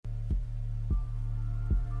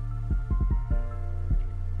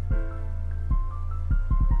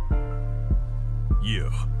You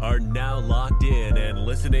are now locked in and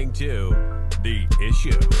listening to The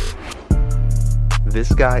Issue.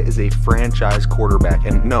 This guy is a franchise quarterback,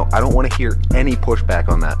 and no, I don't want to hear any pushback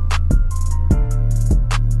on that.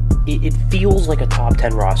 It feels like a top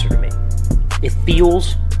 10 roster to me. It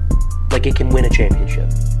feels like it can win a championship.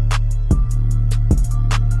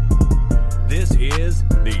 This is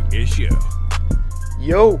The Issue.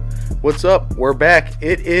 Yo, what's up? We're back.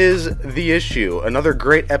 It is The Issue. Another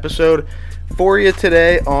great episode for you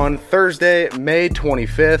today on Thursday, May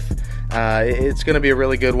 25th. It's going to be a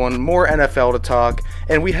really good one. More NFL to talk,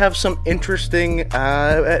 and we have some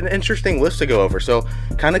an interesting list to go over. So,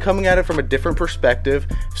 kind of coming at it from a different perspective.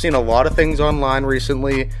 I've seen a lot of things online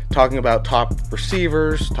recently talking about top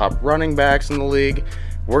receivers, top running backs in the league.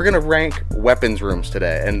 We're going to rank weapons rooms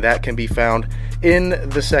today, and that can be found in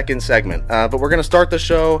the second segment. But we're going to start the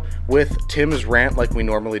show with Tim's rant like we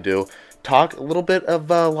normally do. Talk a little bit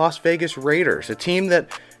of Las Vegas Raiders, a team that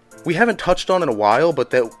we haven't touched on in a while,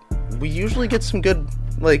 but that we usually get some good,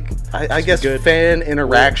 I guess, good fan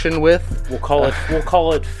interaction with. We'll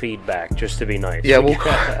call it feedback, just to be nice. Yeah,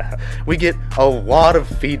 we get a lot of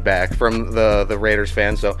feedback from the Raiders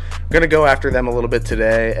fans, so we're going to go after them a little bit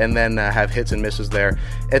today, and then have hits and misses there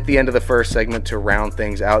at the end of the first segment to round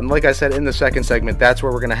things out. And like I said, in the second segment, that's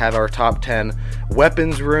where we're going to have our top 10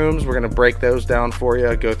 weapons rooms. We're going to break those down for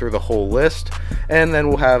you, go through the whole list, and then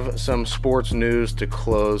we'll have some sports news to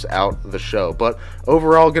close out the show. But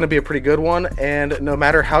overall, going to be a pretty good one, and no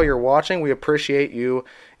matter how you're watching, we appreciate you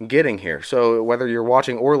getting here. So whether you're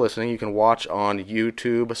watching or listening, you can watch on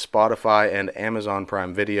YouTube, Spotify, and Amazon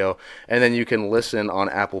Prime Video, and then you can listen on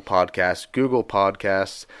Apple Podcasts, Google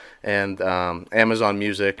Podcasts, and Amazon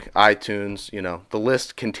Music, iTunes. You know, the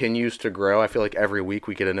list continues to grow. I feel like every week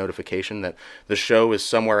we get a notification that the show is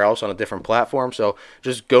somewhere else on a different platform. So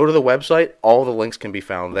just go to the website. All the links can be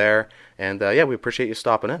found there. And we appreciate you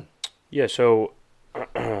stopping in. Yeah, so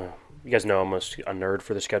you guys know I'm a nerd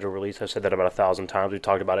for the schedule release. I've said that about 1,000 times. We've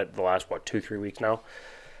talked about it the last, 2-3 weeks now.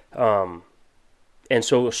 And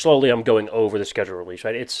so slowly I'm going over the schedule release,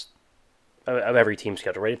 right? It's of every team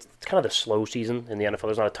schedule, right? It's kind of the slow season in the NFL.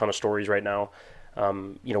 There's not a ton of stories right now.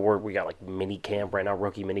 We got like mini camp right now,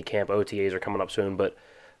 rookie mini camp. OTAs are coming up soon, but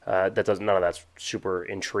none of that's super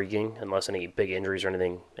intriguing unless any big injuries or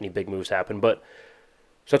any big moves happen. But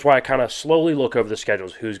so that's why I kind of slowly look over the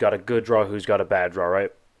schedules. Who's got a good draw, who's got a bad draw,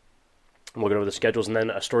 right? I'm looking over the schedules, and then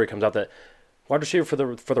a story comes out that wide receiver for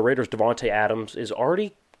the Raiders, Davante Adams, is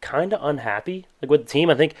already kind of unhappy with the team.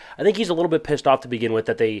 I think he's a little bit pissed off to begin with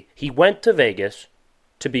that he went to Vegas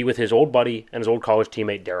to be with his old buddy and his old college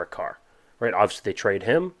teammate Derek Carr, right? Obviously they trade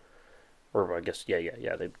him, or I guess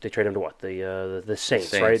they trade him to what, the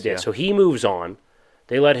Saints, right? Yeah. So he moves on.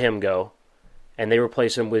 They let him go, and they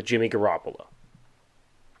replace him with Jimmy Garoppolo.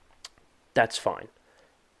 That's fine.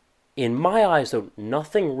 In my eyes, though,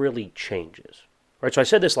 nothing really changes. Right? So I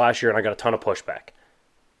said this last year, and I got a ton of pushback.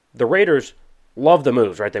 The Raiders love the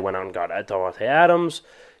moves, right? They went out and got Davante Adams.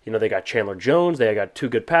 They got Chandler Jones. They got 2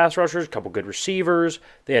 good pass rushers, a couple good receivers.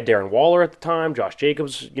 They had Darren Waller at the time. Josh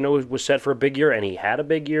Jacobs, was set for a big year, and he had a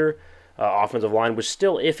big year. Offensive line was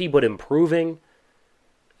still iffy, but improving.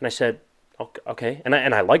 And I said, okay. And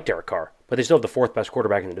I like Derek Carr, but they still have the 4th best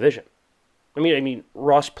quarterback in the division. I mean,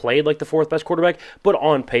 Russ played like the 4th best quarterback, but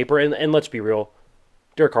on paper, and let's be real,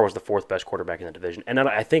 Derek Carr was the 4th best quarterback in the division. And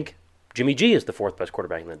I think Jimmy G is the 4th best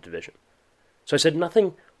quarterback in the division. So I said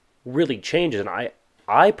nothing really changes, and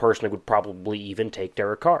I personally would probably even take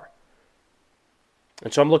Derek Carr.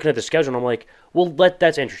 And so I'm looking at the schedule, and I'm like, well,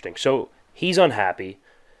 that's interesting. So he's unhappy.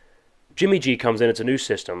 Jimmy G comes in. It's a new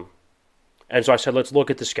system. And so I said, let's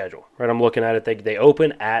look at the schedule. Right? I'm looking at it. They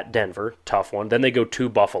open at Denver, tough one. Then they go to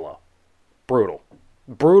Buffalo.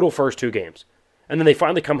 Brutal first 2 games. And then they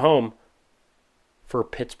finally come home for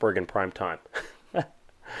Pittsburgh in prime time.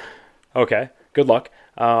 Okay, good luck.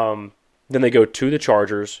 Then they go to the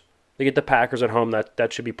Chargers. They get the Packers at home.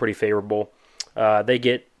 That should be pretty favorable. They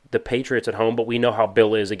get the Patriots at home, but we know how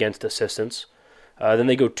Bill is against assistants. Then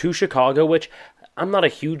they go to Chicago, which I'm not a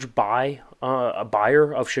huge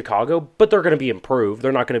buyer of Chicago, but they're going to be improved.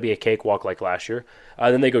 They're not going to be a cakewalk like last year.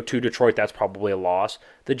 Then they go to Detroit. That's probably a loss.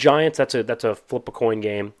 The Giants, that's a flip a coin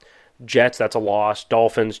game. Jets, that's a loss.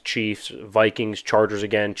 Dolphins, Chiefs, Vikings, Chargers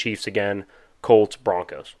again, Chiefs again, Colts,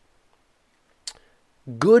 Broncos.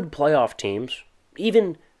 Good playoff teams,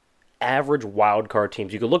 even average wild card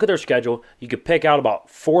teams. You could look at their schedule. You could pick out about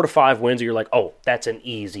 4 to 5 wins, and you're like, oh, that's an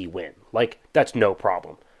easy win. That's no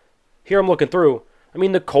problem. Here I'm looking through. I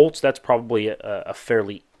mean, the Colts, that's probably a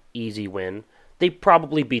fairly easy win. They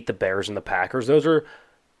probably beat the Bears and the Packers. Those are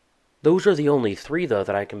the only 3, though,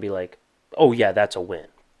 that I can be like, oh, yeah, that's a win.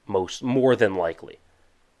 more than likely.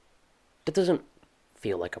 That doesn't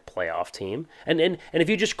feel like a playoff team. And if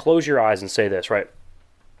you just close your eyes and say this, right?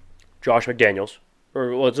 Josh McDaniels,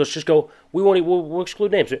 or let's just go. We'll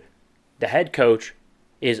exclude names. The head coach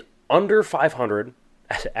is under 500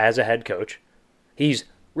 as a head coach. He's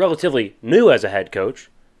relatively new as a head coach.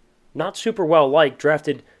 Not super well liked.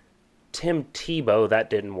 Drafted Tim Tebow. That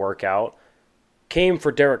didn't work out. Came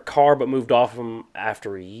for Derek Carr, but moved off him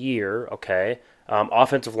after a year. Okay.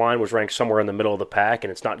 Offensive line was ranked somewhere in the middle of the pack,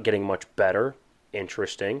 and it's not getting much better.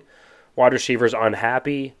 Interesting. Wide receivers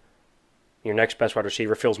unhappy. Your next best wide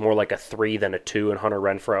receiver feels more like a 3 than a 2 in Hunter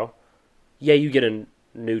Renfrow. Yeah, you get a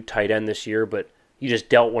new tight end this year, but you just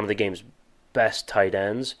dealt one of the game's best tight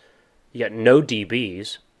ends. You got no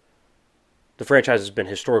DBs. The franchise has been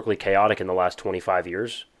historically chaotic in the last 25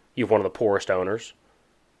 years. You have one of the poorest owners.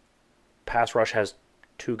 Pass rush has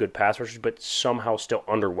 2 good pass rushers, but somehow still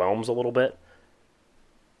underwhelms a little bit.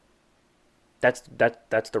 That's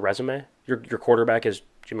the resume. Your quarterback is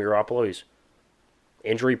Jimmy Garoppolo. He's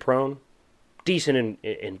injury prone. Decent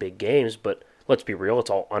in big games, but let's be real,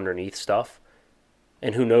 it's all underneath stuff.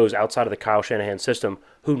 And who knows, outside of the Kyle Shanahan system,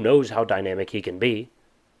 who knows how dynamic he can be?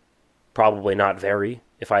 Probably not very,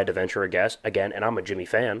 if I had to venture a guess. Again, and I'm a Jimmy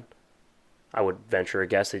fan, I would venture a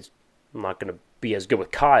guess he's not going to be as good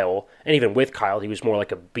with Kyle. And even with Kyle, he was more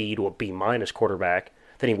like a B to a B minus quarterback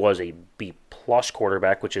than he was a B plus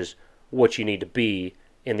quarterback, which is what you need to be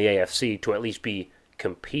in the AFC to at least be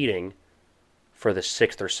competing for the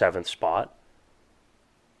 6th or 7th spot.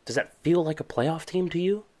 Does that feel like a playoff team to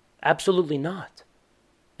you? Absolutely not.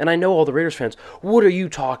 And I know all the Raiders fans, what are you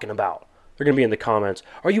talking about? They're going to be in the comments,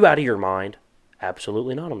 are you out of your mind?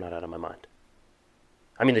 Absolutely not, I'm not out of my mind.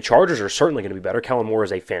 I mean, the Chargers are certainly going to be better. Kellen Moore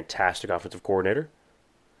is a fantastic offensive coordinator.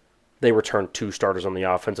 They returned 2 starters on the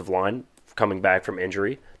offensive line coming back from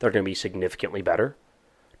injury. They're going to be significantly better.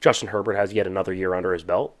 Justin Herbert has yet another year under his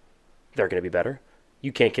belt. They're going to be better.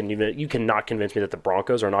 You cannot convince me that the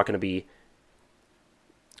Broncos are not going to be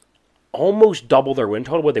almost double their win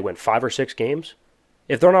total. Would they win 5 or 6 games?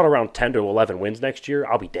 If they're not around 10 to 11 wins next year,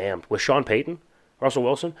 I'll be damned. With Sean Payton, Russell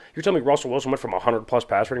Wilson, you're telling me Russell Wilson went from 100-plus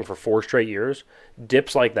pass rating for 4 straight years,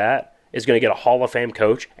 dips like that, is going to get a Hall of Fame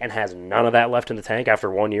coach, and has none of that left in the tank after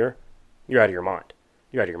 1 year? You're out of your mind.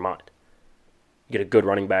 You're out of your mind. You get a good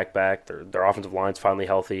running back. Their offensive line's finally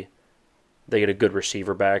healthy. They get a good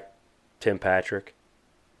receiver back, Tim Patrick.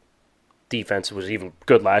 Defense was even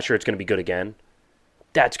good last year. It's going to be good again.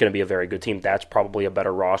 That's going to be a very good team. That's probably a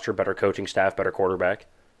better roster, better coaching staff, better quarterback.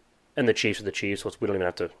 And the Chiefs are the Chiefs. We don't even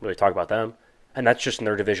have to really talk about them. And that's just in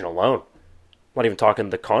their division alone. I'm not even talking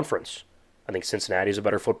the conference. I think Cincinnati's a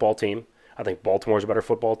better football team. I think Baltimore's a better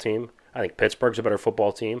football team. I think Pittsburgh's a better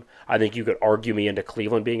football team. I think you could argue me into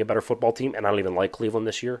Cleveland being a better football team, and I don't even like Cleveland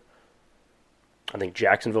this year. I think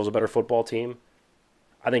Jacksonville's a better football team.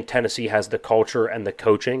 I think Tennessee has the culture and the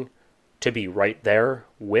coaching to be right there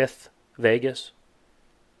with Vegas.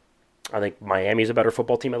 I think Miami's a better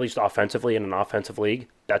football team, at least offensively in an offensive league.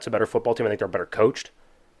 That's a better football team. I think they're better coached.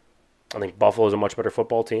 I think Buffalo's a much better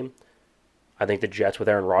football team. I think the Jets with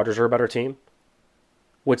Aaron Rodgers are a better team.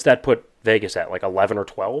 What's that put Vegas at, like 11 or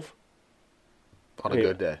 12? On a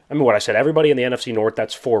good day. I mean, what I said, everybody in the NFC North,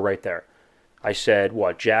 that's 4 right there. I said,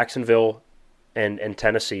 Jacksonville and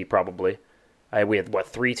Tennessee probably. We had,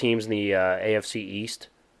 3 teams in the AFC East?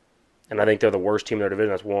 And I think they're the worst team in their division.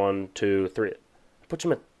 That's 1, 2, 3. Puts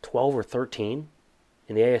them at 12 or 13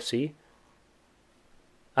 in the AFC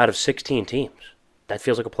out of 16 teams. That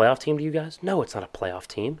feels like a playoff team to you guys? No, it's not a playoff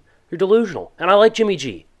team. You're delusional. And I like Jimmy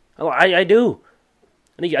G. I do.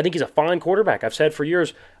 I think he's a fine quarterback. I've said for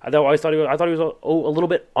years, I thought he was a little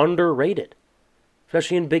bit underrated,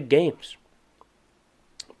 especially in big games.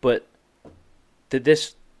 But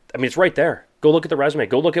it's right there. Go look at the resume.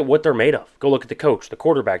 Go look at what they're made of. Go look at the coach, the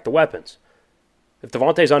quarterback, the weapons. If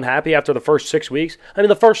Devontae's unhappy after the first 6 weeks,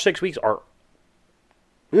 the first 6 weeks are,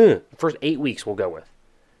 the first 8 weeks we'll go with.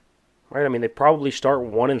 Right? They probably start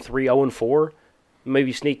 1-3, 0-4,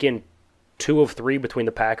 maybe sneak in 2 of 3 between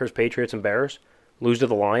the Packers, Patriots, and Bears, lose to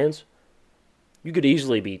the Lions. You could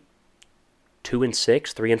easily be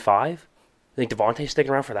 2-6, 3-5. You think Devontae's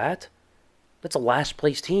sticking around for that? That's a last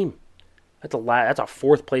place team. That's a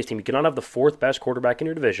 4th place team. You cannot have the 4th best quarterback in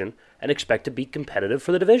your division and expect to be competitive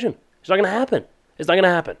for the division. It's not going to happen. It's not going to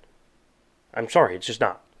happen. I'm sorry, it's just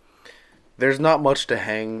not. There's not much to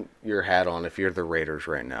hang your hat on if you're the Raiders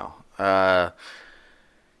right now.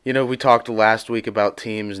 We talked last week about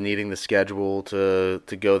teams needing the schedule to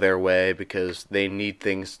go their way because they need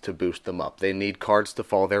things to boost them up. They need cards to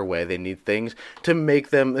fall their way. They need things to make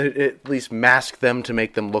them, at least mask them, to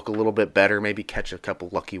make them look a little bit better, maybe catch a couple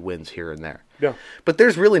lucky wins here and there. Yeah. But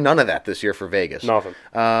there's really none of that this year for Vegas. Nothing.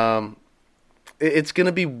 It's going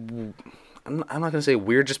to be, I'm not going to say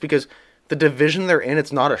weird, just because the division they're in,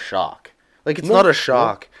 it's not a shock. Like, it's not a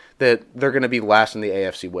shock that they're going to be last in the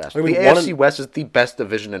AFC West. The AFC West is the best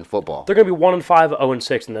division in football. They're going to be 1-5,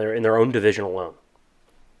 0-6 in their own division alone.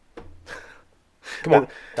 Come on,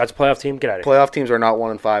 that's a playoff team. Get out of here. Playoff teams are not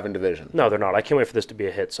 1-5 in division. No, they're not. I can't wait for this to be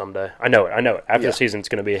a hit someday. I know it. After the season, it's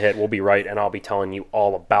going to be a hit. We'll be right, and I'll be telling you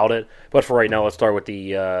all about it. But for right now, let's start with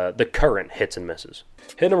the current hits and misses.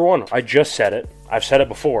 Hit number one. I just said it. I've said it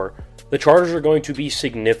before. The Chargers are going to be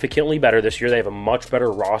significantly better this year. They have a much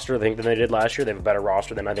better roster, I think, than they did last year. They have a better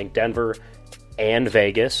roster than, I think, Denver and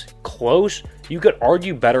Vegas. Close. You could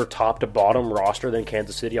argue better top-to-bottom roster than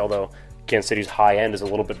Kansas City, although Kansas City's high end is a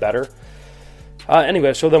little bit better.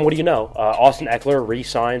 Anyway, so then what do you know? Austin Eckler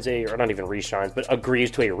agrees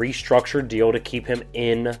to a restructured deal to keep him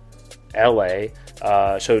in L.A.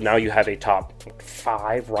 So now you have a top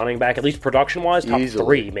 5 running back, at least production-wise, top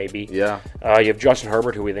Easily. 3 maybe. Yeah. You have Justin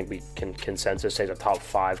Herbert, who we think we can consensus say is a top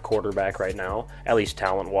 5 quarterback right now, at least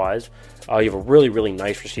talent-wise. You have a really, really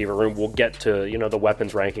nice receiver room. We'll get to the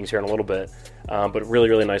weapons rankings here in a little bit, but really,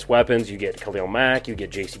 really nice weapons. You get Khalil Mack, you get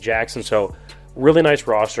J.C. Jackson, so really nice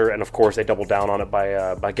roster, and of course they doubled down on it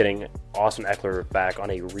by getting Austin Eckler back on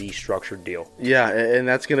a restructured deal. Yeah, and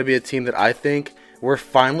that's going to be a team that I think we're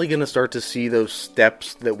finally going to start to see those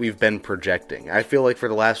steps that we've been projecting. I feel like for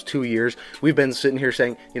the last 2 years, we've been sitting here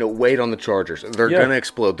saying, wait on the Chargers. They're going to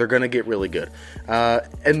explode. They're going to get really good.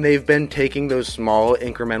 And they've been taking those small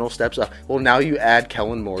incremental steps up. Well, now you add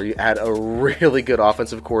Kellen Moore. You add a really good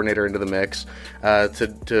offensive coordinator into the mix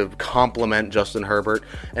to complement Justin Herbert.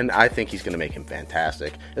 And I think he's going to make him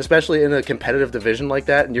fantastic, especially in a competitive division like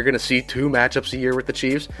that. And you're going to see 2 matchups a year with the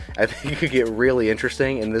Chiefs. I think it could get really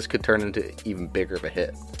interesting, and this could turn into even bigger of a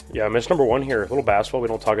hit. Yeah, miss number one here. A little basketball. We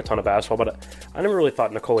don't talk a ton of basketball, but I never really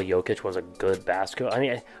thought Nikola Jokic was a good basketball. I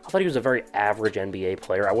mean, I thought he was a very average NBA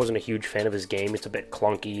player. I wasn't a huge fan of his game. It's a bit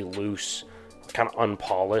clunky, loose, kind of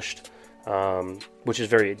unpolished, which is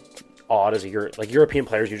very odd as European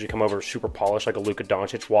players usually come over super polished, like a Luka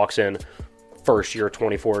Doncic walks in first year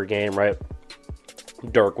 24 game, right?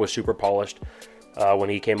 Dirk was super polished when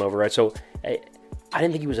he came over, right? So I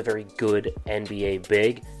didn't think he was a very good NBA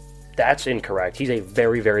big. That's incorrect. He's a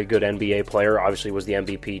very, very good NBA player. Obviously was the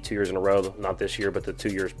MVP 2 years in a row. Not this year, but the 2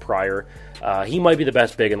 years prior. He might be the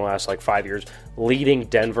best big in the last 5 years, leading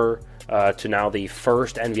Denver to now the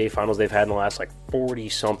first NBA Finals they've had in the last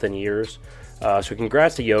 40-something years. So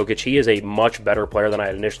congrats to Jokic. He is a much better player than I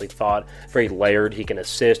had initially thought. Very layered. He can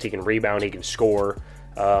assist. He can rebound. He can score.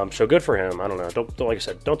 So good for him. I don't know. Don't like I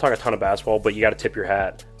said, don't talk a ton of basketball, but you got to tip your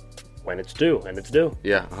hat when it's due, and it's due.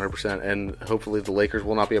 Yeah, 100%. And hopefully the Lakers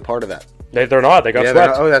will not be a part of that. They're not. They got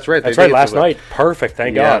swept. Oh, that's right. That's right. Last night. Perfect.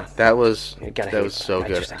 Thank God. That was so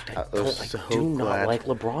good. I do not like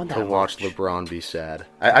LeBron that much. To watch LeBron be sad.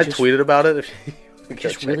 I tweeted about it. If you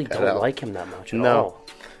just really don't like him that much at all.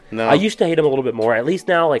 No. I used to hate him a little bit more. At least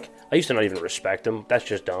now, I used to not even respect him. That's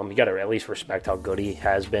just dumb. You got to at least respect how good he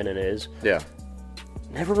has been and is. Yeah.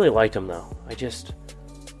 Never really liked him though.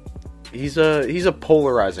 He's a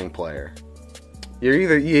polarizing player. You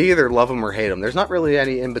either love him or hate him. There's not really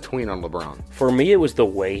any in between on LeBron. For me, it was the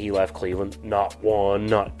way he left Cleveland. Not 1,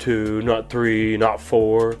 not 2, not 3, not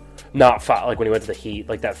 4, not 5. Like when he went to the Heat,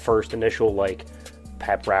 that first initial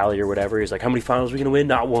pep rally or whatever. He's like, "How many finals are we gonna win?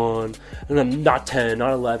 Not 1, and then not 10,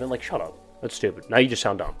 not 11." Shut up. That's stupid. Now you just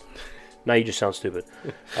sound dumb. Now you just sound stupid.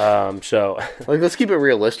 So let's keep it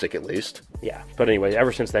realistic at least. Yeah. But anyway,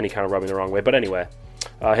 ever since then he kind of rubbed me the wrong way. But anyway,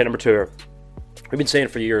 hit number 2 here. We've been saying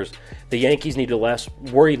for years, the Yankees need to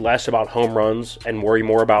worry less about home runs and worry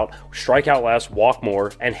more about strike out less, walk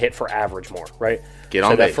more, and hit for average more, right? Get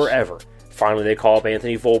on base. That forever. Finally, they call up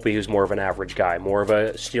Anthony Volpe, who's more of an average guy, more of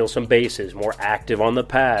a steal some bases, more active on the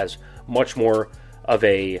pads, much more of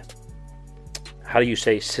a,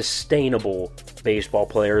 sustainable baseball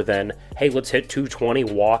player than, hey, let's hit 220,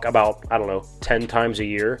 walk about, 10 times a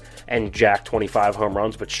year, and jack 25 home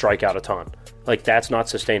runs, but strike out a ton. That's not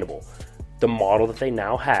sustainable. The model that they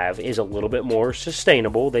now have is a little bit more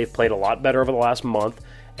sustainable. They've played a lot better over the last month,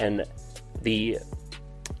 and the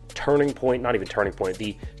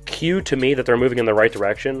the cue to me that they're moving in the right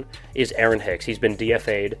direction is Aaron Hicks. He's been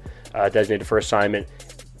DFA'd, designated for assignment.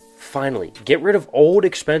 Finally, get rid of old,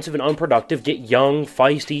 expensive, and unproductive. Get young,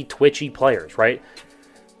 feisty, twitchy players, right?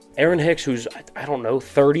 Aaron Hicks, who's, I don't know,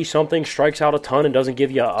 30-something, strikes out a ton and doesn't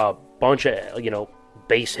give you a bunch of,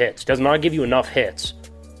 base hits. Does not give you enough hits.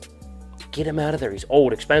 Get him out of there. He's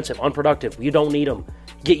old, expensive, unproductive. You don't need him.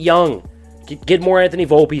 Get young. Get more Anthony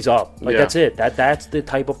Volpe's up. That's it. That's the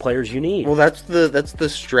type of players you need. Well, that's the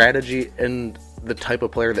strategy and the type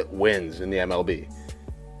of player that wins in the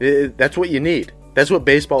MLB. That's what you need. That's what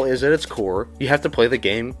baseball is at its core. You have to play the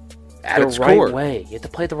game at its core. The right way. You have to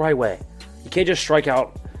play it the right way. You can't just strike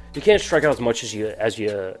out. You can't strike out as much as you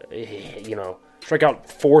strike out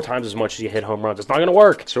 4 times as much as you hit home runs. It's not going to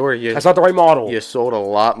work. Sure, that's not the right model. You sold a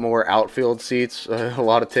lot more outfield seats, a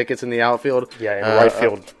lot of tickets in the outfield. Yeah, in the right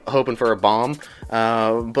field, hoping for a bomb.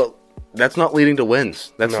 But that's not leading to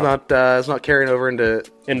wins. That's not carrying over into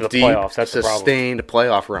the deep, playoffs. That's sustained the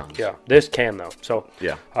problem. Playoff runs. Yeah, this can though. So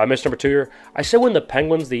yeah, missed number 2 here. I said when the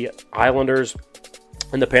Penguins, the Islanders,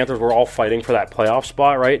 and the Panthers were all fighting for that playoff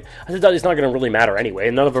spot, right? I said it's not going to really matter anyway,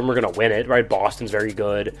 and none of them are going to win it, right? Boston's very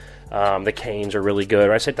good. The Canes are really good.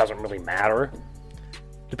 Right? I said it doesn't really matter.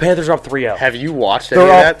 The Panthers are up 3-0. Have you watched any of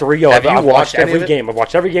that? that? They're up 3-0. Have you watched every game? I've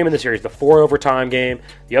watched every game in the series. The 4 overtime game,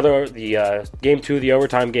 the game 2, the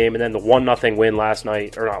overtime game, and then the 1-0 win last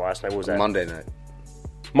night. Or not last night, what was that? Monday night.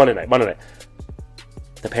 Monday night.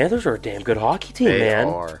 The Panthers are a damn good hockey team, man.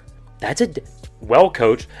 They are. That's well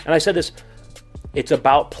coached. And I said this, it's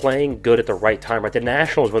about playing good at the right time, right? The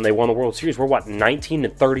Nationals, when they won the World Series, were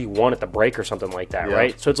 19-31 at the break or something like that,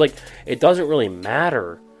 right? So it's like, it doesn't really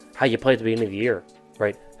matter how you play at the beginning of the year,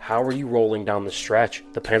 right? How are you rolling down the stretch?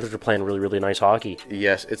 The Panthers are playing really, really nice hockey.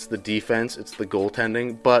 Yes, it's the defense, it's the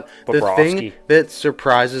goaltending, but the thing that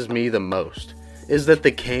surprises me the most is that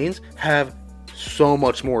the Canes have so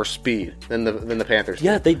much more speed than the Panthers.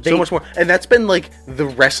 Yeah, they so much more, and that's been like the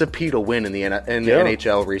recipe to win in the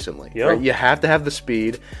NHL recently. Yeah, right? You have to have the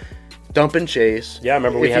speed, dump and chase. Yeah, I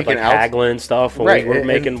remember we had Hagelin stuff when we were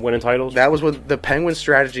winning titles. That was what the Penguins'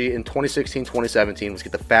 strategy in 2016, 2017 was: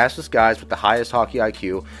 get the fastest guys with the highest hockey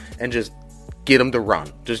IQ and just get them to run.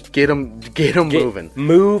 Just get them moving.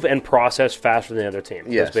 Move and process faster than the other team.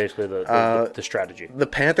 Yes. That's basically the strategy. The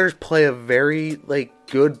Panthers play a very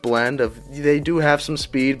good blend of, they do have some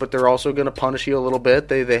speed, but they're also going to punish you a little bit.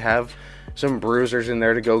 They have some bruisers in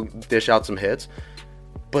there to go dish out some hits.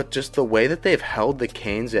 But just the way that they've held the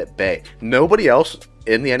Canes at bay. Nobody else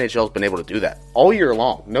in the NHL has been able to do that. All year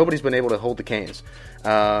long, nobody's been able to hold the Canes.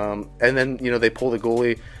 And then, they pull the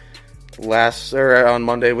goalie on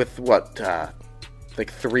Monday with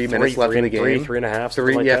 3 minutes left in the game. 3.5.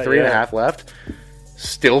 3.5 left.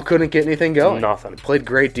 Still couldn't get anything going. Nothing. Played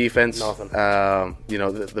great defense. Nothing.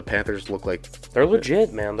 The Panthers look like they're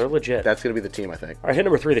legit, man. They're legit. That's going to be the team, I think. All right, hit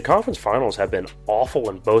number 3. The conference finals have been awful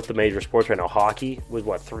in both the major sports right now. Hockey with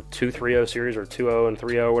 2-3-0 series or 2-0 and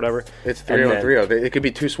 3-0 or whatever. It's 3-0 and 3-0. It could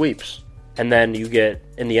be 2 sweeps. And then you get,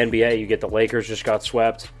 in the NBA, you get the Lakers just got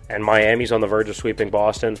swept, and Miami's on the verge of sweeping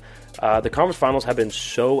Boston. The conference finals have been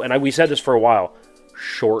we said this for a while,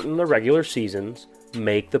 shorten the regular seasons,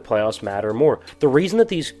 make the playoffs matter more. The reason that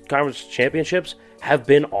these conference championships have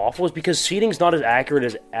been awful is because seeding's not as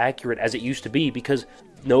accurate as it used to be, because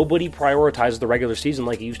nobody prioritizes the regular season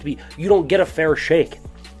like it used to be. You don't get a fair shake.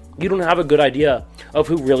 You don't have a good idea of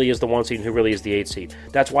who really is the 1 seed and who really is the 8 seed.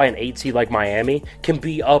 That's why an 8 seed like Miami can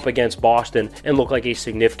be up against Boston and look like a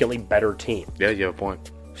significantly better team. Yeah, you have a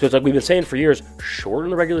point. So it's like we've been saying for years, shorten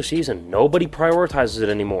the regular season. Nobody prioritizes it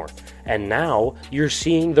anymore. And now you're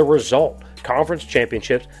seeing the result. Conference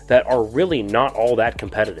championships that are really not all that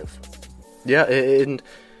competitive. Yeah, and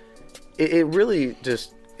it really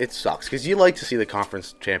just... It sucks, because you like to see the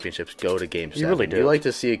conference championships go to Game 7. You really do. You like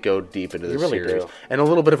to see it go deep into the series. Do. And a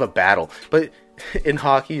little bit of a battle. But in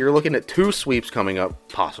hockey, you're looking at 2 sweeps coming up,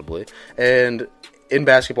 possibly. And in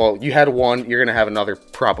basketball, you had 1, you're going to have another,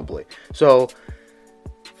 probably. So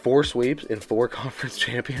 4 sweeps in 4 conference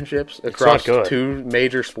championships across 2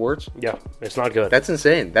 major sports? Yeah, it's not good. That's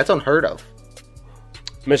insane. That's unheard of.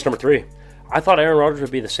 Miss number 3. I thought Aaron Rodgers would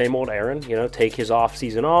be the same old Aaron. Take his off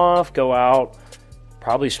season off, go out,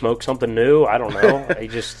 probably smoke something new. I don't know. He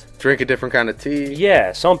just drink a different kind of tea.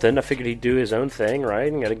 Yeah, something. I figured he'd do his own thing,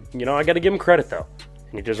 right? And I got to give him credit though,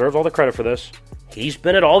 and he deserves all the credit for this. He's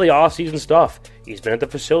been at all the off-season stuff. He's been at the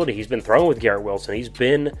facility. He's been throwing with Garrett Wilson. He's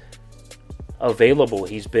been available.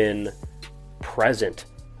 He's been present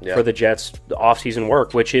for the Jets' off-season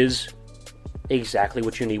work, which is exactly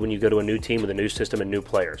what you need when you go to a new team with a new system and new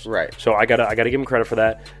players. Right. So I gotta give him credit for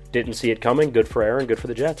that. Didn't see it coming. Good for Aaron. Good for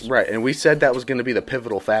the Jets. Right, and we said that was going to be the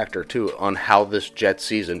pivotal factor too on how this Jets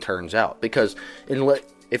season turns out, because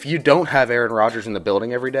if you don't have Aaron Rodgers in the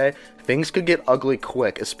building every day, things could get ugly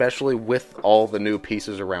quick, especially with all the new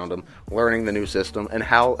pieces around him, learning the new system and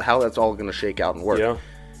how that's all going to shake out and work. Yeah.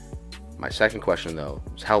 My second question, though,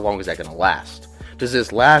 is how long is that going to last? Does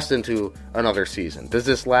this last into another season? Does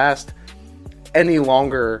this last any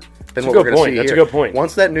longer than what we're going to see here? That's a good point.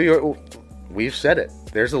 Once that New York... We've said it.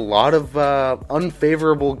 There's a lot of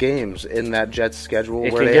unfavorable games in that Jets schedule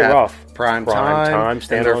where they have rough. prime time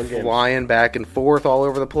and they're flying back and forth all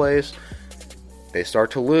over the place. They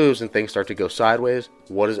start to lose and things start to go sideways.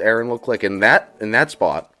 What does Aaron look like in that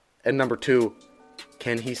spot? And number two,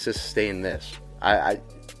 can he sustain this?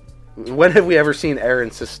 When have we ever seen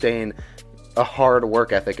Aaron sustain a hard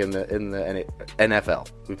work ethic in the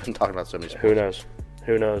NFL? We've been talking about so many sports.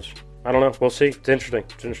 Who knows? I don't know. We'll see. It's interesting.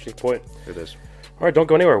 It's an interesting point. It is. All right, don't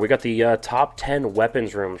go anywhere. We got the top 10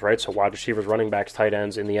 weapons rooms, right? So wide receivers, running backs, tight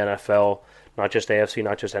ends in the NFL, not just AFC,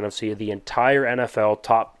 not just NFC, the entire NFL,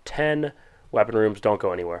 top 10 weapon rooms. Don't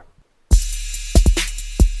go anywhere.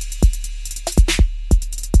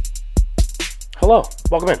 Hello.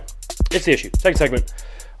 Welcome in. It's The Issue. Second segment.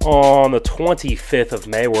 On the 25th of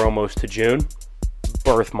May, we're almost to June.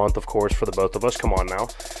 Birth month, of course, for the both of us. Come on now.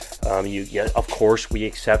 Of course, we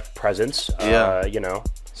accept presents. In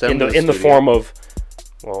the form of,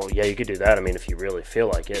 well, yeah, you could do that. I mean, if you really feel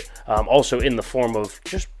like it. Also, in the form of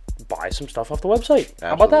just buy some stuff off the website. Absolutely.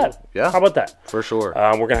 How about that? Yeah, how about that? For sure.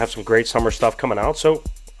 We're gonna have some great summer stuff coming out. So,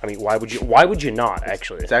 I mean, why would you not?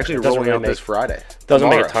 Actually, it's actually rolling out this Friday. Doesn't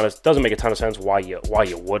make a ton of sense why you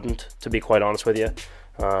wouldn't. To be quite honest with you.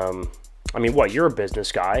 I mean, you're a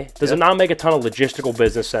business guy. Does it not make a ton of logistical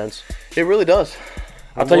business sense? It really does.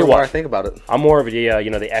 I'll tell you what. I think about it. I'm more of the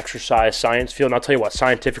exercise science field. And I'll tell you what,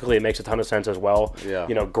 scientifically, it makes a ton of sense as well. Yeah.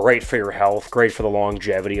 Great for your health, great for the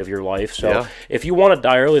longevity of your life. So if you want to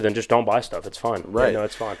die early, then just don't buy stuff. It's fine. Right.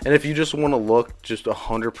 It's fine. And if you just want to look just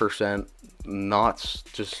 100% not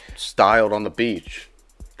just styled on the beach,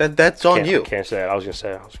 that's on you. I can't say that. I was gonna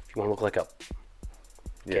say if you want to look like a.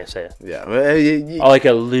 Can't say it. Yeah. Like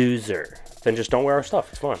a loser. Then just don't wear our stuff.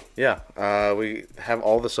 It's fine. Yeah. We have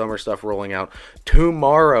all the summer stuff rolling out.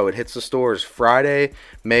 Tomorrow it hits the stores. Friday,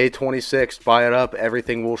 May 26th. Buy it up.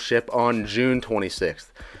 Everything will ship on June 26th.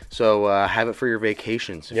 So have it for your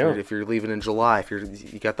vacations. If you're leaving in July, if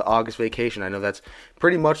you got the August vacation. I know that's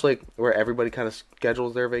pretty much like where everybody kind of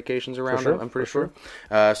schedules their vacations around. I'm pretty sure.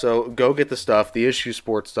 So go get the stuff.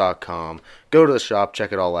 TheIssueSports.com. Go to the shop.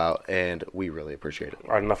 Check it all out. And we really appreciate it.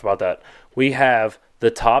 All right, enough about that. We have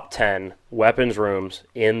the top 10 weapons rooms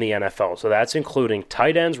in the NFL. So that's including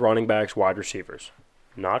tight ends, running backs, wide receivers.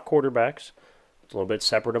 Not quarterbacks. It's a little bit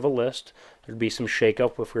separate of a list. There'd be some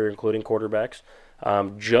shakeup if we were including quarterbacks.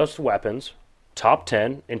 Just weapons, top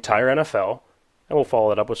 10, entire NFL, and we'll follow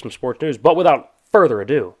that up with some sports news. But without further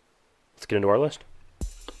ado, let's get into our list.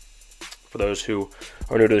 For those who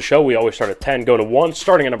are new to the show, we always start at 10, go to 1,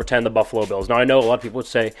 starting at number 10, the Buffalo Bills. Now, I know a lot of people would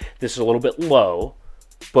say this is a little bit low,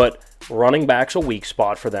 but running back's a weak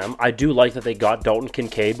spot for them. I do like that they got Dalton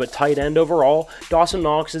Kincaid, but tight end overall, Dawson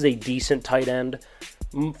Knox is a decent tight end.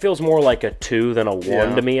 Feels more like a 2 than a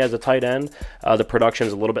 1 to me as a tight end. The production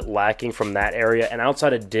is a little bit lacking from that area. And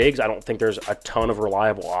outside of Diggs, I don't think there's a ton of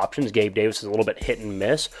reliable options. Gabe Davis is a little bit hit and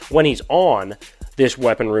miss. When he's on, this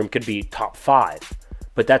weapon room could be top 5.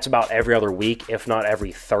 But that's about every other week, if not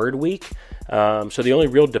every third week. So the only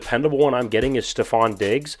real dependable one I'm getting is Stephon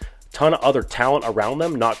Diggs. Ton of other talent around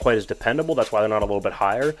them, not quite as dependable. That's why they're not a little bit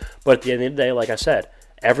higher. But at the end of the day, like I said,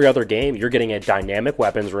 every other game, you're getting a dynamic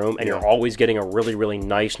weapons room, and you're always getting a really, really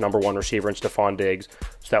nice number 1 receiver in Stephon Diggs.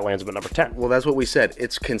 So that lands him at number 10. Well, that's what we said.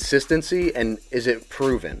 It's consistency, and is it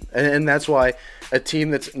proven? And that's why a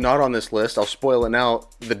team that's not on this list, I'll spoil it now,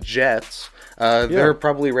 the Jets, they're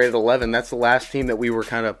probably rated 11. That's the last team that we were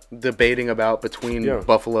kind of debating about between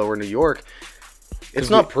Buffalo or New York. It's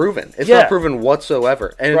not proven. It's not proven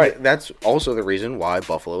whatsoever. And that's also the reason why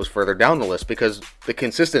Buffalo is further down the list, because the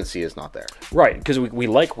consistency is not there. Right, because we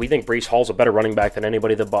think Breece Hall's a better running back than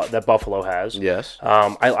anybody that Buffalo has. Yes.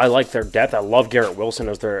 I like their depth. I love Garrett Wilson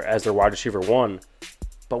as their wide receiver 1.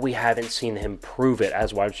 But we haven't seen him prove it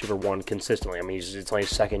as wide receiver 1 consistently. I mean, it's only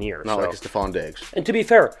his second year. Not like Stephon Diggs. And to be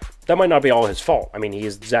fair, that might not be all his fault. I mean, he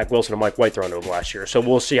is Zach Wilson and Mike White thrown to him last year. So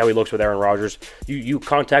we'll see how he looks with Aaron Rodgers. You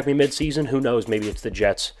contact me mid-season, who knows? Maybe it's the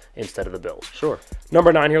Jets instead of the Bills. Sure.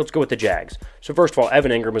 Number 9 here, let's go with the Jags. So first of all,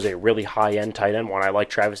 Evan Ingram is a really high-end tight end one. I like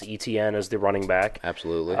Travis Etienne as the running back.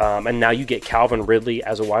 Absolutely. And now you get Calvin Ridley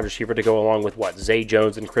as a wide receiver to go along with, Zay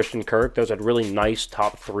Jones and Christian Kirk. Those are really nice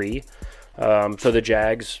top 3. So the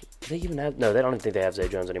Jags, do they even have? No, they don't even think they have Zay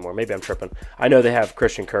Jones anymore. Maybe I'm tripping. I know they have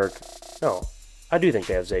Christian Kirk. No, I do think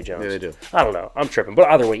they have Zay Jones. Yeah, they do. I don't know. I'm tripping. But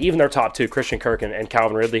either way, even their top 2, Christian Kirk and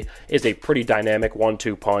Calvin Ridley, is a pretty dynamic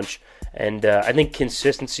 1-2 punch. And I think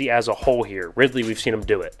consistency as a whole here. Ridley, we've seen him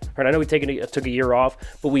do it. Right? I know he took a year off,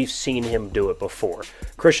 but we've seen him do it before.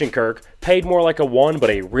 Christian Kirk, paid more like a 1, but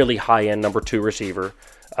a really high-end number 2 receiver.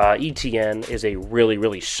 ETN is a really,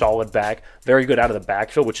 really solid back. Very good out of the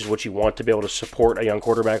backfield, which is what you want to be able to support a young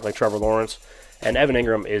quarterback like Trevor Lawrence. And Evan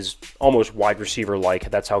Ingram is almost wide receiver-like.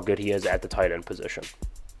 That's how good he is at the tight end position.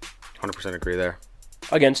 100% agree there.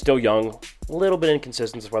 Again, still young, a little bit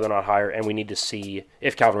inconsistent as whether or not higher, and we need to see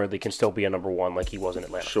if Calvin Ridley can still be a number 1 like he was in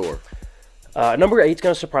Atlanta. Sure. Number 8 is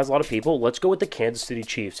going to surprise a lot of people. Let's go with the Kansas City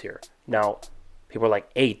Chiefs here. Now, people are like,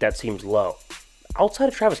 8, that seems low. Outside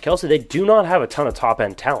of Travis Kelce, they do not have a ton of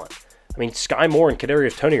top-end talent. I mean, Sky Moore and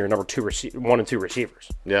Kadarius Toney are number 1 and 2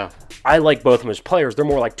 receivers. Yeah. I like both of them as players. They're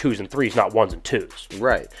more like 2s and 3s, not 1s and 2s.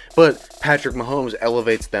 Right. But Patrick Mahomes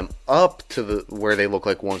elevates them up to where they look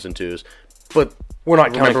like 1s and 2s. But we're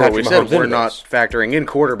not counting Patrick Mahomes. We're not factoring in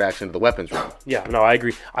quarterbacks into the weapons room. Yeah, no, I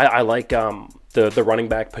agree. I like the running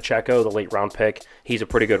back, Pacheco, the late-round pick. He's a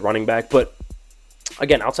pretty good running back. But,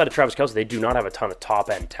 again, outside of Travis Kelce, they do not have a ton of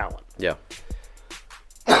top-end talent. Yeah.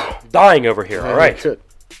 Dying over here. All right. Good.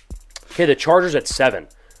 Okay, the Chargers at 7.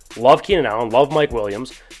 Love Keenan Allen. Love Mike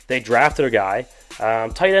Williams. They drafted a guy.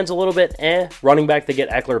 Tight end's a little bit Running back, they get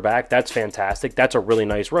Eckler back. That's fantastic. That's a really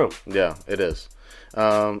nice room. Yeah, it is.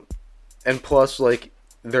 And plus, like,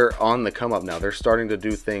 they're on the come up now. They're starting to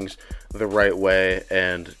do things the right way,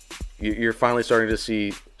 and you're finally starting to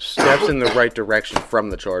see steps in the right direction from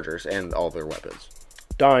the Chargers and all their weapons.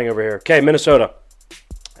 Dying over here. Okay, Minnesota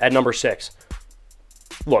at number 6.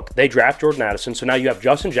 Look, they draft Jordan Addison, so now you have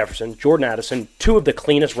Justin Jefferson, Jordan Addison, 2 of the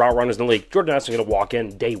cleanest route runners in the league. Jordan Addison's going to walk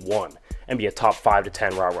in day 1 and be a top 5 to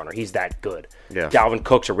 10 route runner. He's that good. Yeah. Dalvin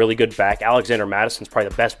Cook's a really good back. Alexander Madison's probably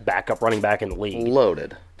the best backup running back in the league.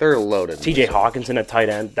 Loaded. They're loaded. TJ Hawkinson at tight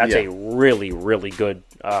end. That's a really, really good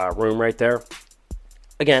room right there.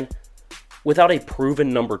 Again, without a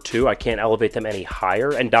proven number 2, I can't elevate them any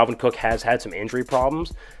higher. And Dalvin Cook has had some injury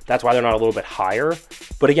problems. That's why they're not a little bit higher.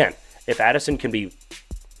 But again, if Addison can be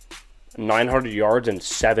 900 yards and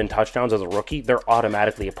 7 touchdowns as a rookie, they're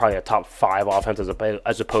automatically probably a top 5 offense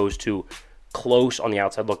as opposed to close on the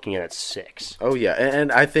outside looking in at 6. Oh yeah,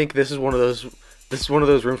 and I think this is one of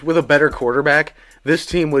those rooms with a better quarterback. This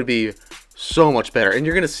team would be so much better, and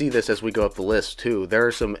you're going to see this as we go up the list too. There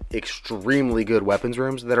are some extremely good weapons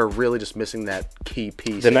rooms that are really just missing that key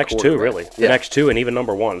piece. The next 2, really. The next 2 and even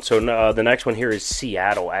number 1. So the next one here is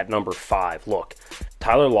Seattle at number 5. Look,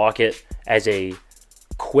 Tyler Lockett as a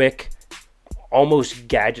quick, almost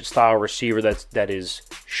gadget-style receiver that is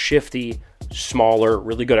shifty, smaller,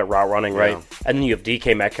 really good at route running, right? Yeah. And then you have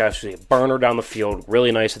DK Metcalf, who's a burner down the field,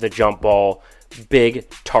 really nice at the jump ball, big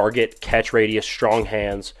target, catch radius, strong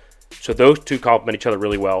hands. So those 2 complement each other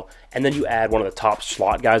really well. And then you add one of the top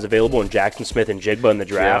slot guys available in Jackson Smith and Jigba in the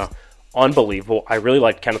draft. Yeah. Unbelievable. I really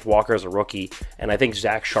liked Kenneth Walker as a rookie, and I think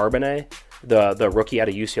Zach Charbonnet, the rookie out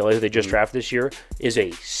of UCLA that they just drafted this year, is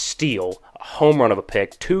a steal, a home run of a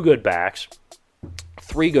pick, 2 good backs,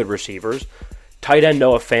 3 good receivers. Tight end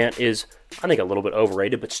Noah Fant is, I think, a little bit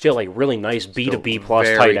overrated, but still a really nice B to B plus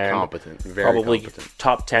tight end. Competent, very Probably competent.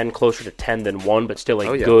 Top 10, closer to 10 than 1, but still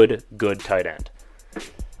a good tight end.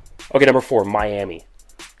 Okay, number 4, Miami.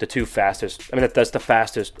 The 2 fastest. I mean, that's the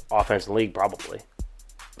fastest offense in the league, probably.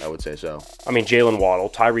 I would say so. I mean, Jalen Waddle,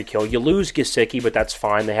 Tyreek Hill. You lose Gesicki, but that's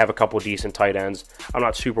fine. They have a couple decent tight ends. I'm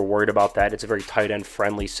not super worried about that. It's a very tight end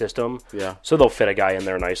friendly system. Yeah. So they'll fit a guy in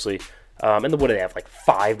there nicely. And then what do they have? Like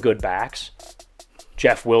 5 good backs?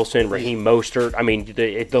 Jeff Wilson, Raheem Mostert. I mean, the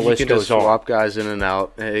list goes on. You can just swap guys in and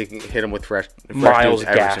out. You can hit them with fresh Myles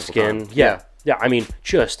Gaskin. Yeah. I mean,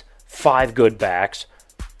 just 5 good backs,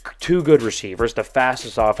 2 good receivers, the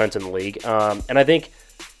fastest offense in the league. And I think,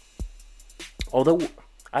 although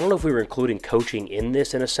I don't know if we were including coaching in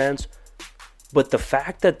this in a sense, but the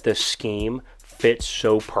fact that the scheme fits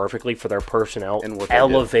so perfectly for their personnel and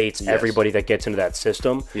elevates everybody that gets into that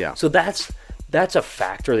system. Yeah. So that's a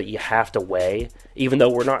factor that you have to weigh, even though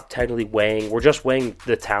we're not technically weighing. We're just weighing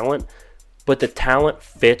the talent, but the talent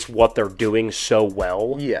fits what they're doing so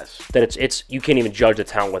well. Yes. That it's you can't even judge the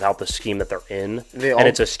talent without the scheme that they're in. And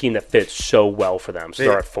it's a scheme that fits so well for them. So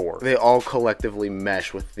they're at 4. They all collectively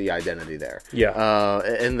mesh with the identity there. Yeah.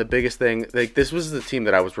 And the biggest thing, like this was the team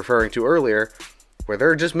that I was referring to earlier, where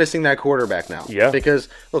they're just missing that quarterback now. Yeah. Because,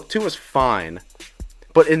 look, Tua's fine.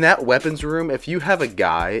 But in that weapons room, if you have a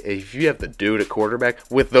guy, if you have the dude at quarterback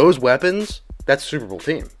with those weapons, that's a Super Bowl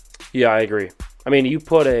team. Yeah, I agree. I mean, you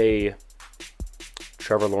put a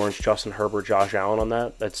Trevor Lawrence, Justin Herbert, Josh Allen on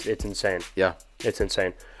that, it's insane. Yeah. It's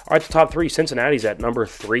insane. All right, the top 3, Cincinnati's at number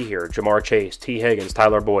 3 here. Jamar Chase, T. Higgins,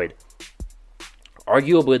 Tyler Boyd.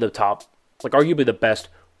 Arguably the best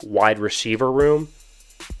wide receiver room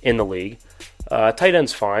in the league. Tight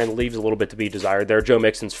end's fine. Leaves a little bit to be desired there. Joe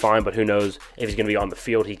Mixon's fine, but who knows if he's going to be on the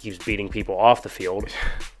field. He keeps beating people off the field.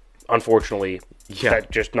 Unfortunately, that's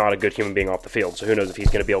just not a good human being off the field. So who knows if he's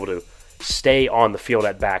going to be able to stay on the field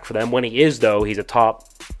at back for them. When he is, though, he's a top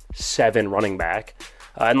 7 running back.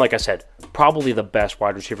 And like I said, probably the best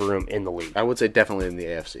wide receiver room in the league. I would say definitely in the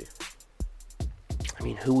AFC. I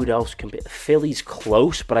mean, who would else compete? Philly's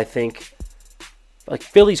close, but I think...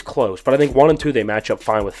 Philly's close, but I think 1 and 2 they match up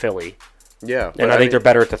fine with Philly. Yeah. And I think they're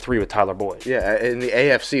better at the 3 with Tyler Boyd. Yeah, in the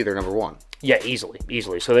AFC, they're number 1. Yeah,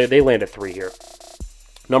 easily. So they land at 3 here.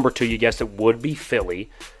 Number 2, you guessed it, would be Philly.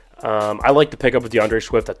 I like to pick up with DeAndre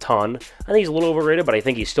Swift a ton. I think he's a little overrated, but I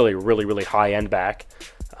think he's still a really, really high-end back.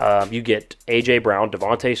 You get A.J. Brown,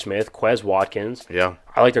 Devontae Smith, Quez Watkins. Yeah.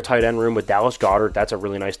 I like their tight end room with Dallas Goedert. That's a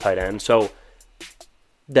really nice tight end. So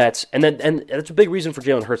that's a big reason for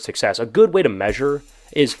Jalen Hurts' success. A good way to measure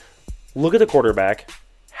is look at the quarterback.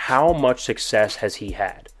 How much success has he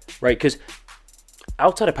had? Right? Because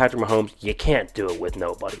outside of Patrick Mahomes, you can't do it with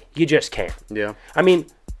nobody. You just can't. Yeah. I mean,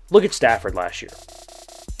 look at Stafford last year.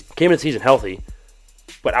 Came into the season healthy,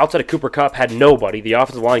 but outside of Cooper Kupp, had nobody. The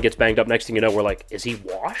offensive line gets banged up. Next thing you know, we're like, is he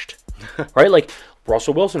washed? Right? Like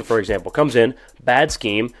Russell Wilson, for example, comes in, bad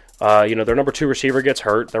scheme. Their number 2 receiver gets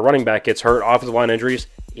hurt. Their running back gets hurt. Offensive line injuries.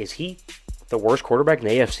 Is he the worst quarterback in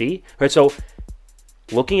the AFC? Right. So,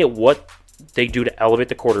 looking at what they do to elevate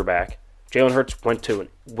the quarterback, Jalen Hurts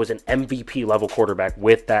was an MVP level quarterback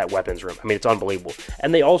with that weapons room. I mean, it's unbelievable.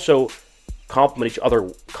 And they also complement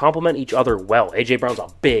each other well. A.J. Brown's a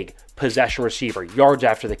big possession receiver, yards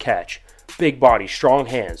after the catch, big body, strong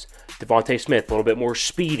hands. Devontae Smith, a little bit more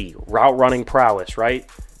speedy, route running prowess, right?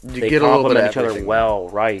 They complement each other well,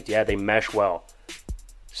 right? Yeah, they mesh well.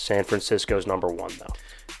 San Francisco's number 1, though.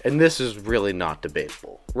 And this is really not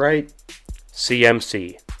debatable, right?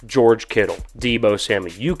 CMC, George Kittle, Deebo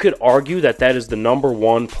Samuel. You could argue that is the number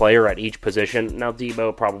 1 player at each position. Now,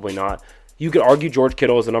 Deebo, probably not. You could argue George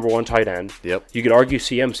Kittle is the number 1 tight end. Yep. You could argue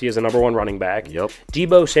CMC is the number 1 running back. Yep.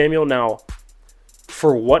 Deebo Samuel, now,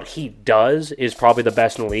 for what he does, is probably the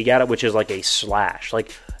best in the league at it, which is like a slash.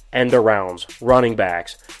 Like end arounds, running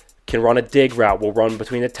backs, can run a dig route, will run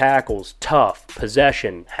between the tackles, tough,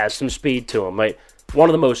 possession, has some speed to him. Like one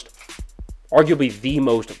of the arguably the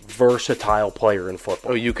most versatile player in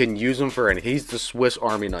football. Oh, you can use him for anything. He's the Swiss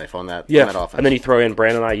Army knife on that offense. And then you throw in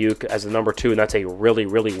Brandon Ayuk as the number 2, and that's a really,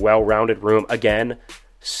 really well-rounded room. Again,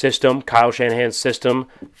 Kyle Shanahan's system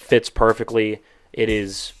fits perfectly.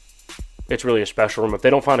 It's really a special room. If they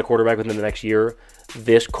don't find a quarterback within the next year,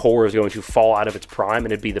 this core is going to fall out of its prime,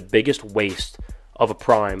 and it'd be the biggest waste of a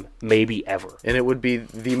prime maybe ever. And it would be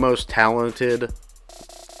the most talented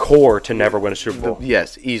core to never win a Super Bowl.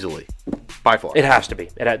 Yes, easily. By far. It has to be.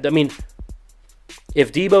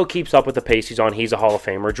 If Deebo keeps up with the pace he's on, he's a Hall of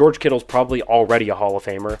Famer. George Kittle's probably already a Hall of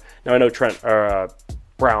Famer. Now, I know Trent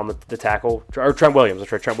Brown, the tackle, or Trent Williams.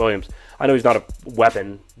 That's right, Trent Williams. I know he's not a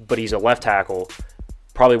weapon, but he's a left tackle.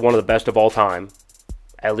 Probably one of the best of all time,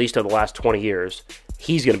 at least of the last 20 years.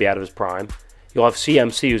 He's going to be out of his prime. You'll have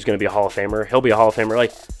CMC, who's going to be a Hall of Famer. He'll be a Hall of Famer.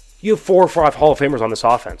 Like, you have 4 or 5 Hall of Famers on this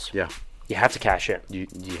offense. Yeah. You have to cash in. You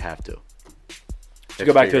have to. To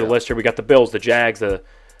go back to the list here, we got the Bills, the Jags, the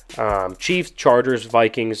Chiefs, Chargers,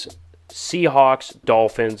 Vikings, Seahawks,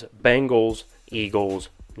 Dolphins, Bengals, Eagles,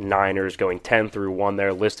 Niners, going 10 through 1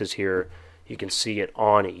 there. List is here. You can see it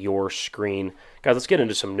on your screen. Guys, let's get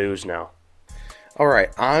into some news now. All right,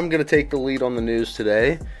 I'm going to take the lead on the news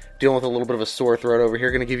today. Dealing with a little bit of a sore throat over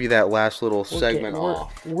here. Going to give you that last little segment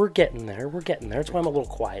off. We're getting there. That's why I'm a little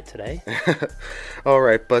quiet today. All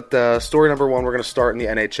right, but story number 1, we're going to start in the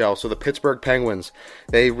NHL. So the Pittsburgh Penguins,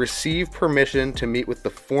 they received permission to meet with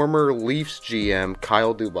the former Leafs GM,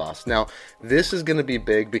 Kyle Dubas. Now, this is going to be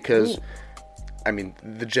big because,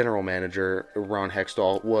 the general manager, Ron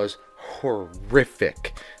Hextall, was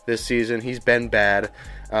horrific this season. He's been bad.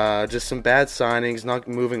 Just some bad signings, not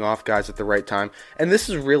moving off guys at the right time. And this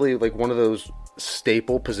is really like one of those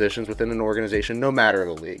staple positions within an organization, no matter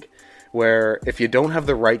the league, where if you don't have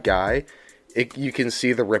the right guy, you can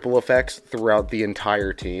see the ripple effects throughout the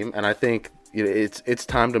entire team. And I think it's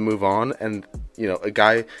time to move on. And, a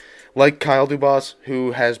guy like Kyle Dubas,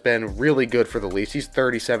 who has been really good for the Leafs, he's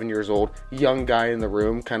 37 years old, young guy in the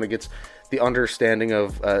room, kind of gets the understanding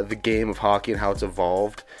of the game of hockey and how it's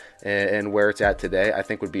evolved and where it's at today, I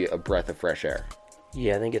think would be a breath of fresh air.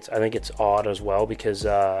 Yeah, I think it's odd as well because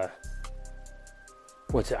I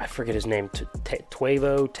forget his name,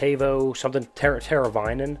 Tavo, something,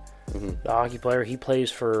 Teravainen, the hockey player. He plays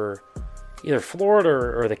for either Florida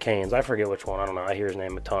or the Canes. I forget which one. I don't know. I hear his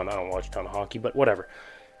name a ton. I don't watch a ton of hockey, but whatever.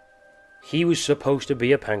 He was supposed to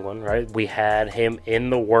be a Penguin, right? We had him in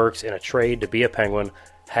the works in a trade to be a Penguin.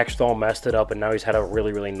 Hextall messed it up, and now he's had a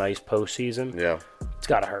really, really nice postseason. Yeah. It's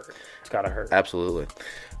got to hurt. It's got to hurt. Absolutely.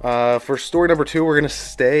 For story number 2, we're going to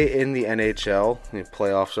stay in the NHL. The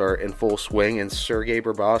playoffs are in full swing, and Sergei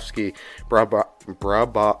Bobrovsky,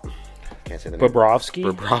 can't say the name.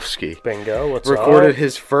 Bobrovsky. Bingo. What's recorded up?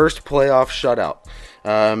 his first playoff shutout.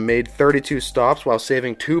 Made 32 stops while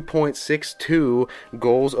saving 2.62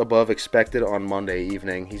 goals above expected on Monday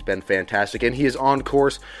evening. He's been fantastic, and he is on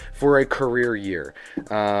course for a career year.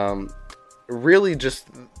 Really just,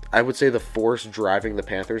 I would say, the force driving the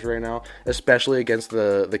Panthers right now, especially against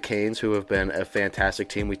the Canes, who have been a fantastic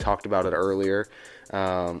team. We talked about it earlier.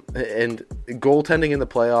 And goaltending in the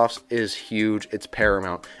playoffs is huge. It's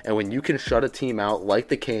paramount. And when you can shut a team out like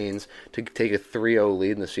the Canes to take a 3-0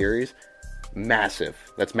 lead in the series, massive.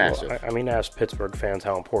 That's massive. Well, I mean, ask Pittsburgh fans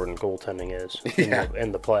how important goaltending is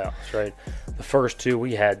in the playoffs, right? The first two,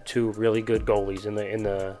 we had two really good goalies in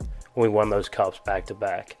the when we won those cups back to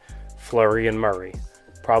back. Fleury and Murray,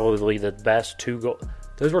 probably the best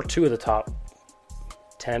those were two of the top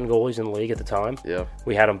 10 goalies in the league at the time. Yeah,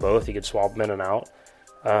 we had them both. You could swap them in and out.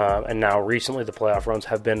 And now recently the playoff runs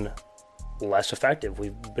have been less effective.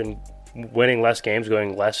 We've been winning less games,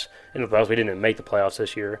 going less in the playoffs. We didn't even make the playoffs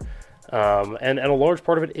this year. And a large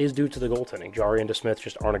part of it is due to the goaltending. Jari and DeSmith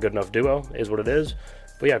just aren't a good enough duo, is what it is.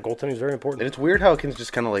 But yeah, goaltending is very important. And it's weird how it can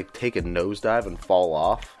just kind of like take a nosedive and fall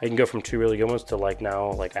off. I can go from two really good ones to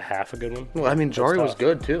now a half a good one. Well, I mean, Jari was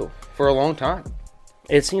good too for a long time.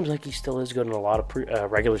 It seems like he still is good in a lot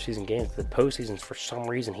of regular season games. The postseasons, for some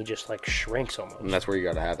reason, he just shrinks almost. And that's where you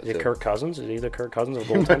got to have it. Is it Kirk Cousins? Is it either Kirk Cousins or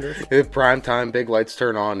goaltenders? If prime time, big lights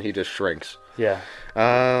turn on, he just shrinks. Yeah.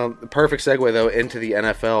 Perfect segue though into the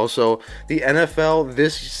NFL. So the NFL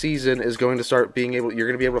this season is going to start you're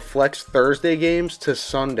going to be able to flex Thursday games to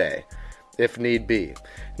Sunday, if need be.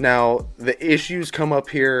 Now the issues come up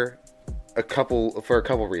here for a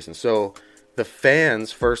couple reasons. So the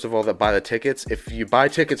fans, first of all, that buy the tickets, if you buy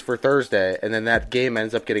tickets for Thursday and then that game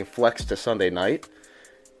ends up getting flexed to Sunday night,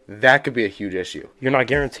 that could be a huge issue. You're not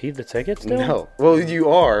guaranteed the tickets still? No. Well, you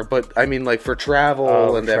are, but I mean, for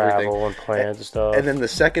travel and everything. Travel and plans and stuff. And then the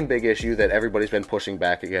second big issue that everybody's been pushing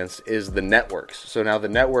back against is the networks. So now the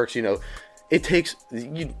networks, it takes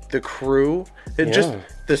the crew, just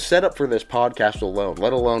the setup for this podcast alone,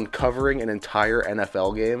 let alone covering an entire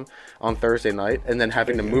NFL game on Thursday night and then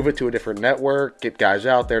having to move it to a different network, get guys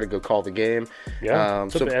out there to go call the game. Yeah,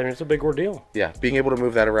 it's a big ordeal. Yeah, being able to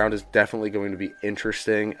move that around is definitely going to be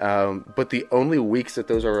interesting. But the only weeks that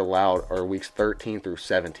those are allowed are weeks 13 through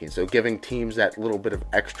 17. So giving teams that little bit of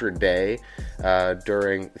extra day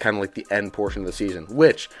during kind of the end portion of the season,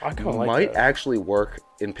 which might actually work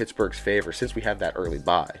in Pittsburgh's favor since we have that early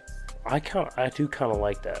bye. I do kind of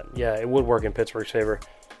like that. Yeah, it would work in Pittsburgh's favor.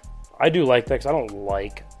 I do like that because I don't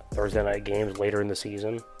like Thursday night games later in the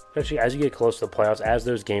season, especially as you get close to the playoffs, as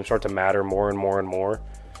those games start to matter more and more and more.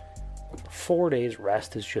 4 days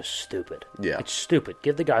rest is just stupid. Yeah. It's stupid.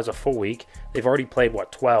 Give the guys a full week. They've already played,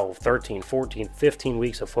 12, 13, 14, 15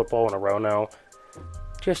 weeks of football in a row now.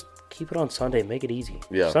 Just keep it on Sunday. Make it easy.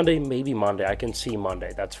 Yeah. Sunday, maybe Monday. I can see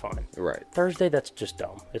Monday. That's fine. Right. Thursday, that's just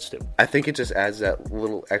dumb. It's stupid. I think it just adds that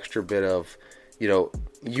little extra bit of,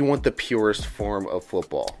 you want the purest form of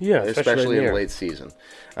football. Yeah, especially in late season.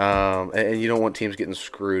 And you don't want teams getting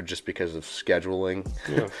screwed just because of scheduling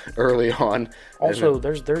early on. Also,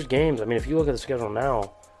 there's games. I mean, if you look at the schedule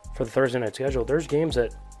now for the Thursday night schedule, there's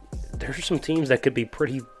some teams that could be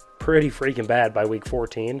pretty freaking bad by week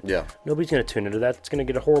 14. Yeah. Nobody's going to tune into that. It's going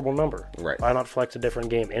to get a horrible number. Right. Why not flex a different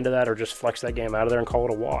game into that or just flex that game out of there and call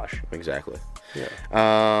it a wash? Exactly.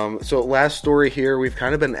 Yeah. So last story here, we've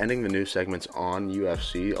kind of been ending the news segments on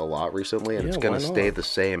UFC a lot recently, and it's going to stay the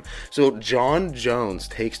same. So John Jones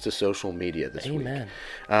takes to social media this week.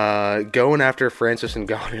 Going after Francis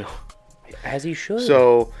Ngannou. As he should.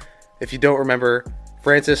 So, if you don't remember,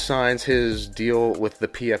 Francis signs his deal with the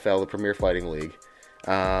PFL, the Premier Fighting League.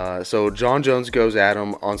 So John Jones goes at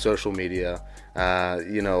him on social media,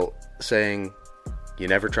 saying, "You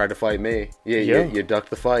never tried to fight me. You ducked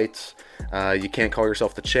the fights. You can't call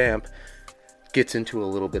yourself the champ." Gets into a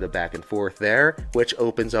little bit of back and forth there, which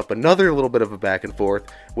opens up another little bit of a back and forth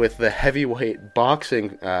with the heavyweight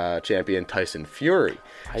boxing champion Tyson Fury.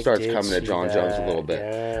 Starts coming at John Jones a little bit.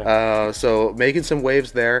 Yeah. So making some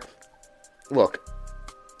waves there. Look,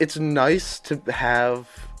 it's nice to have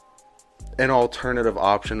an alternative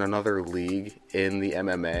option, another league in the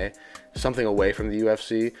MMA, something away from the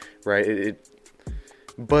UFC, right?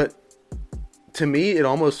 But to me, it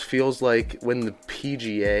almost feels like when the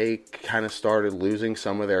PGA kind of started losing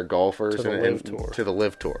some of their golfers to the LIV Tour. To the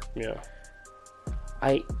LIV Tour. Yeah.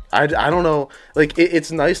 I don't know. Like,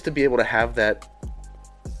 it's nice to be able to have that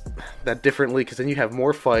different league, because then you have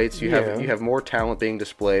more fights, you have more talent being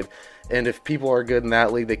displayed, and if people are good in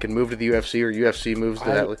that league, they can move to the UFC, or UFC moves to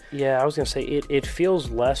that league. Yeah, I was gonna say it feels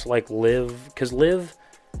less like Liv, because Liv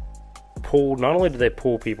pulled. Not only do they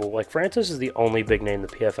pull people, like Francis is the only big name the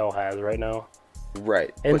PFL has right now.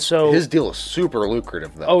 Right. And but so his deal is super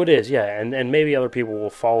lucrative, though. Oh, it is, yeah, and maybe other people will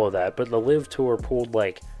follow that, but the Liv Tour pulled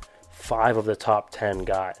like 5 of the top 10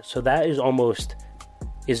 guys, so that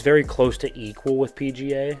is very close to equal with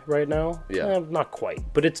PGA right now. Yeah, not quite,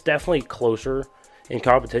 but it's definitely closer in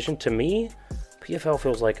competition. To me, PFL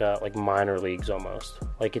feels like minor leagues almost.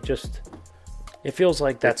 Like it feels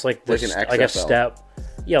like that's like this, like a step,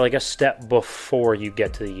 like a step before you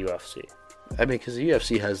get to the UFC. I mean, because the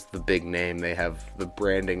UFC has the big name, they have the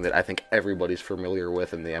branding that I think everybody's familiar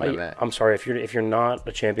with in the MMA. I'm sorry, if you're not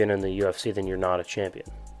a champion in the UFC, then you're not a champion.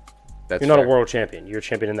 That's You're not fair. a world champion. You're a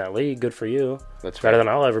champion in that league. Good for you. That's better fair. than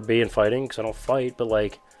I'll ever be in fighting, because I don't fight. But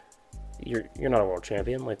like, you're not a world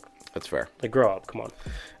champion. Like, that's fair. Like, grow up. Come on.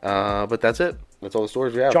 But that's it. That's all the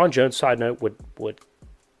stories we have. John Jones, side note, would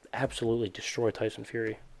absolutely destroy Tyson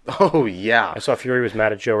Fury. Oh yeah. I saw Fury was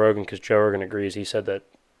mad at Joe Rogan because Joe Rogan agrees. He said that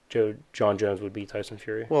John Jones would beat Tyson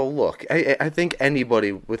Fury. Well, look, I think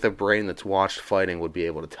anybody with a brain that's watched fighting would be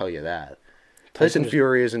able to tell you that. Tyson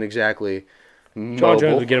Fury isn't exactly mobile. John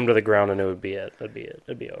Jones would get him to the ground and it would be it. That'd be it.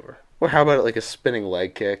 It'd be over. Well, how about like a spinning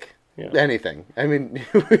leg kick? Yeah. Anything. I mean,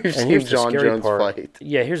 we've seen John Jones fight.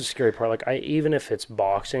 Yeah, here's the scary part. Like, even if it's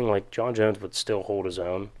boxing, like, John Jones would still hold his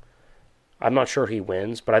own. I'm not sure he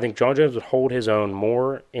wins, but I think John Jones would hold his own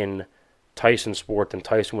more in Tyson's sport than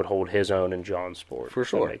Tyson would hold his own in John's sport. For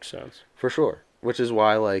sure. That makes sense. For sure. Which is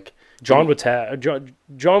why, like, John would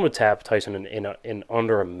tap Tyson in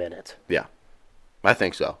under a minute. Yeah. I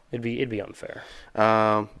think so. It'd be unfair.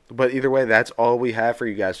 But either way, that's all we have for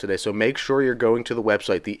you guys today. So make sure you're going to the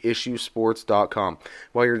website, theissuesports.com.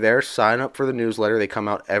 While you're there, sign up for the newsletter. They come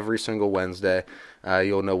out every single Wednesday.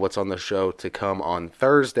 You'll know what's on the show to come on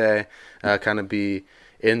Thursday. Kind of be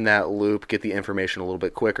in that loop, get the information a little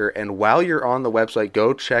bit quicker. And while you're on the website,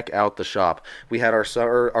 go check out the shop. We had our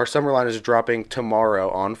summer line is dropping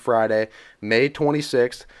tomorrow on Friday, May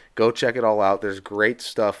 26th. Go check it all out. There's great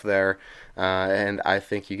stuff there. And I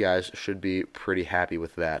think you guys should be pretty happy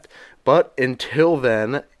with that. But until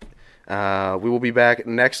then, we will be back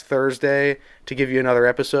next Thursday to give you another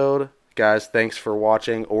episode. Guys, thanks for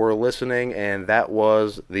watching or listening, and that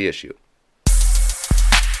was The Issue.